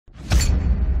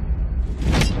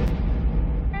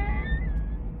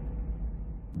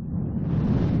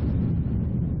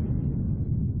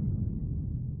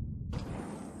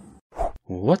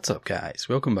What's up guys,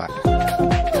 welcome back.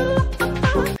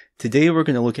 Today we're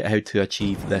going to look at how to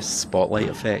achieve this spotlight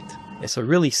effect. It's a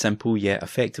really simple yet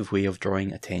effective way of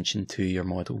drawing attention to your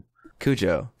model.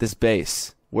 Kujo, this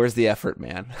base, where's the effort,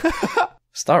 man?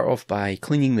 Start off by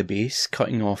cleaning the base,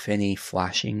 cutting off any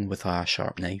flashing with a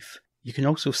sharp knife. You can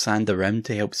also sand the rim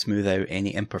to help smooth out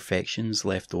any imperfections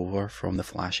left over from the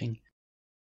flashing.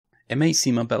 It might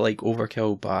seem a bit like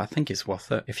overkill, but I think it's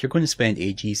worth it. If you're going to spend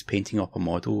ages painting up a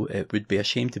model, it would be a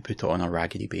shame to put it on a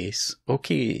raggedy base.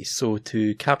 Okay, so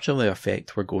to capture the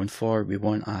effect we're going for, we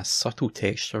want a subtle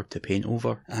texture to paint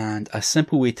over. And a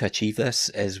simple way to achieve this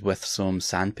is with some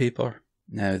sandpaper.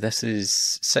 Now this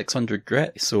is 600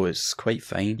 grit, so it's quite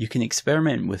fine. You can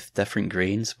experiment with different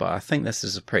grains, but I think this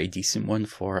is a pretty decent one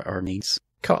for our needs.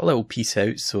 Cut a little piece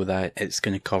out so that it's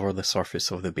going to cover the surface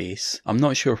of the base. I'm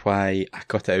not sure why I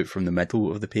cut it out from the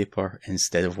middle of the paper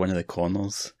instead of one of the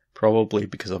corners. Probably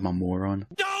because I'm a moron.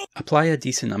 No! Apply a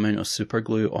decent amount of super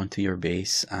glue onto your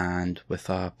base and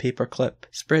with a paper clip,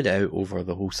 spread it out over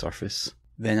the whole surface.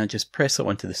 Then I just press it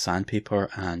onto the sandpaper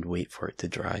and wait for it to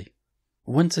dry.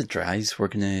 Once it dries, we're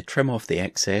going to trim off the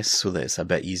excess so that it's a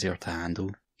bit easier to handle.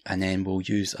 And then we'll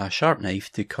use a sharp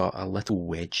knife to cut a little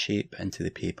wedge shape into the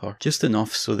paper, just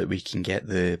enough so that we can get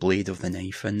the blade of the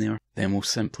knife in there. Then we'll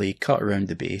simply cut around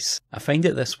the base. I find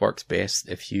that this works best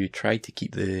if you try to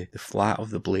keep the flat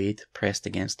of the blade pressed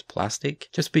against the plastic.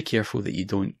 Just be careful that you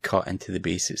don't cut into the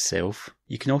base itself.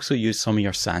 You can also use some of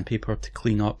your sandpaper to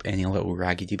clean up any little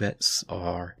raggedy bits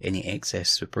or any excess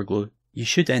super glue. You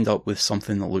should end up with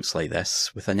something that looks like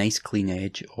this, with a nice clean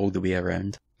edge all the way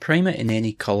around. Prime it in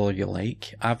any colour you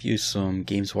like. I've used some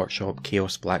Games Workshop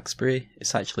Chaos Black Spray.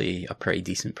 It's actually a pretty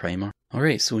decent primer.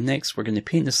 Alright, so next we're going to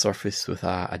paint the surface with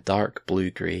a dark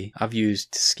blue-grey. I've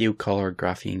used scale colour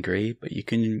graphene grey, but you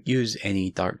can use any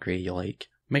dark grey you like.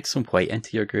 Mix some white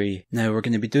into your grey. Now we're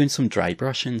going to be doing some dry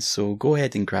brushing, so go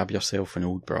ahead and grab yourself an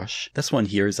old brush. This one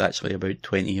here is actually about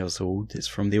 20 years old. It's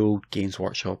from the old Games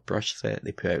Workshop brush set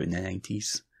they put out in the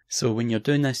 90s. So when you're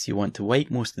doing this, you want to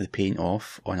wipe most of the paint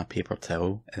off on a paper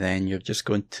towel, and then you're just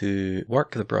going to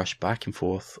work the brush back and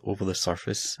forth over the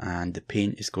surface, and the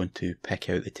paint is going to pick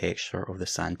out the texture of the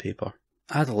sandpaper.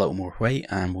 Add a little more white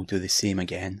and we'll do the same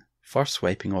again. First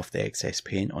wiping off the excess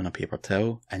paint on a paper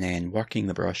towel, and then working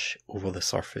the brush over the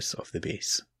surface of the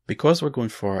base. Because we're going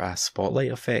for a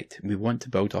spotlight effect, we want to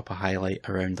build up a highlight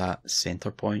around that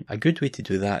centre point. A good way to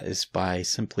do that is by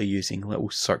simply using little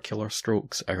circular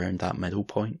strokes around that middle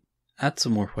point. Add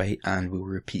some more white and we'll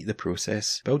repeat the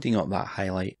process, building up that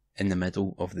highlight in the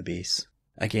middle of the base.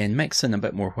 Again, mix in a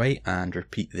bit more white and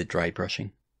repeat the dry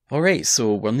brushing. Alright,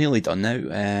 so we're nearly done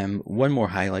now. One more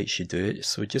highlight should do it,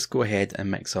 so just go ahead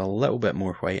and mix a little bit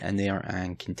more white in there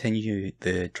and continue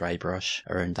the dry brush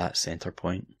around that centre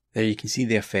point. There you can see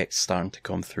the effects starting to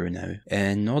come through now.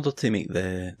 In order to make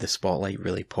the spotlight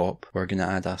really pop, we're going to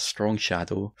add a strong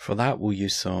shadow. For that we'll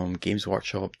use some Games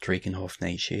Workshop Drakenhof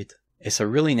Nightshade. It's a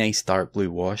really nice dark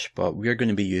blue wash, but we're going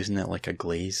to be using it like a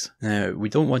glaze. Now, we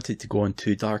don't want it to go on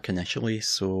too dark initially,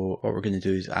 so what we're going to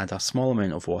do is add a small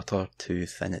amount of water to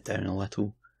thin it down a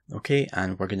little. Okay,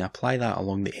 and we're going to apply that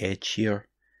along the edge here.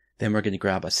 Then we're going to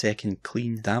grab a second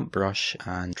clean damp brush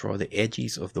and draw the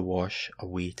edges of the wash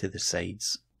away to the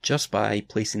sides. Just by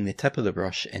placing the tip of the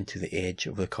brush into the edge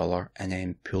of the colour and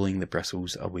then pulling the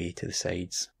bristles away to the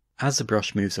sides. As the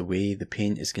brush moves away, the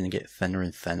paint is going to get thinner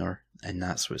and thinner, and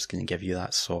that's what's going to give you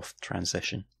that soft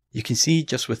transition. You can see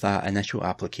just with that initial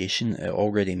application, it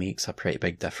already makes a pretty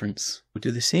big difference. We'll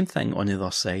do the same thing on the other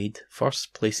side,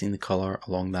 first placing the colour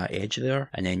along that edge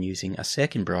there, and then using a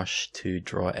second brush to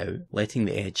draw it out, letting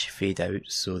the edge fade out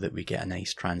so that we get a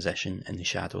nice transition in the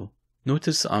shadow.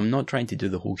 Notice I'm not trying to do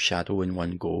the whole shadow in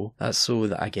one go, that's so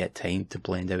that I get time to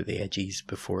blend out the edges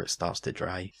before it starts to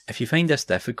dry. If you find this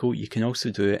difficult, you can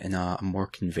also do it in a more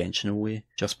conventional way,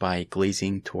 just by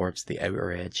glazing towards the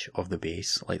outer edge of the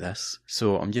base like this.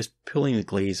 So I'm just pulling the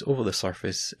glaze over the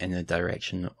surface in the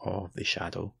direction of the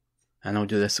shadow. And I'll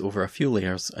do this over a few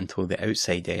layers until the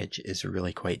outside edge is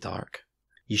really quite dark.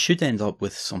 You should end up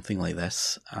with something like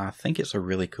this. I think it's a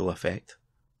really cool effect.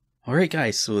 Alright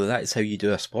guys, so that's how you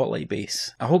do a spotlight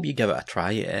base. I hope you give it a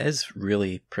try. It is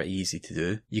really pretty easy to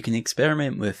do. You can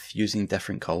experiment with using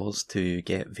different colours to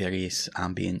get various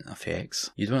ambient effects.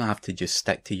 You don't have to just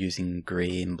stick to using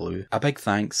grey and blue. A big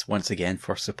thanks once again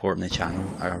for supporting the channel.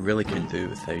 I really couldn't do it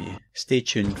without you. Stay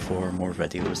tuned for more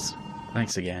videos.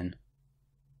 Thanks again.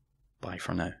 Bye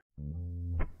for now.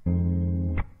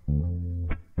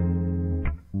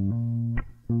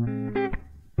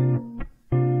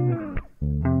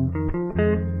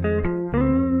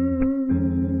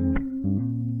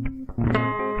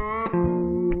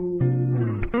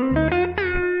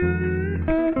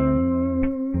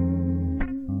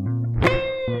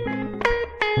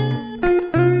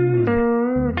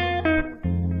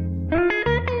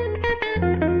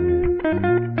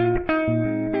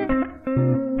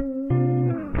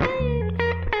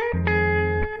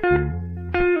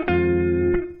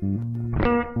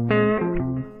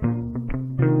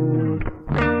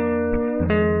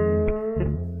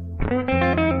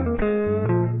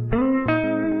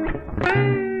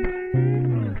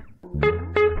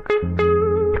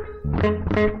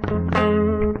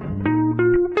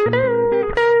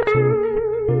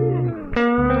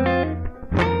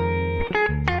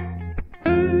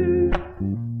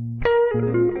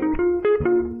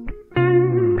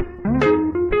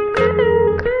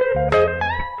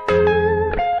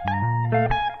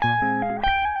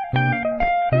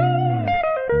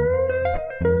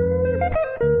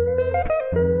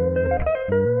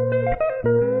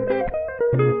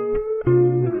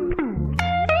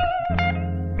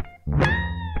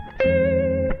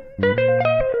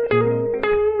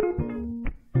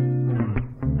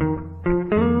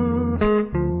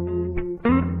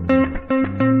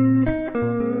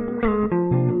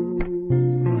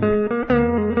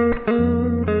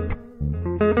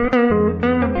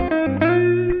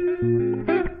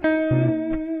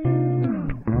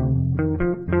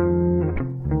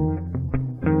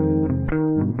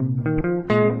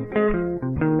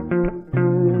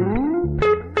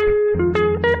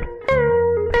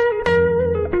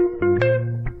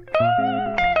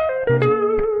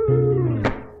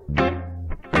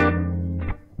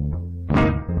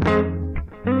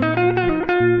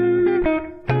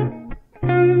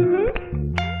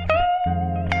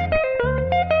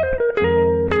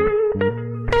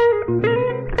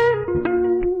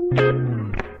 Bye.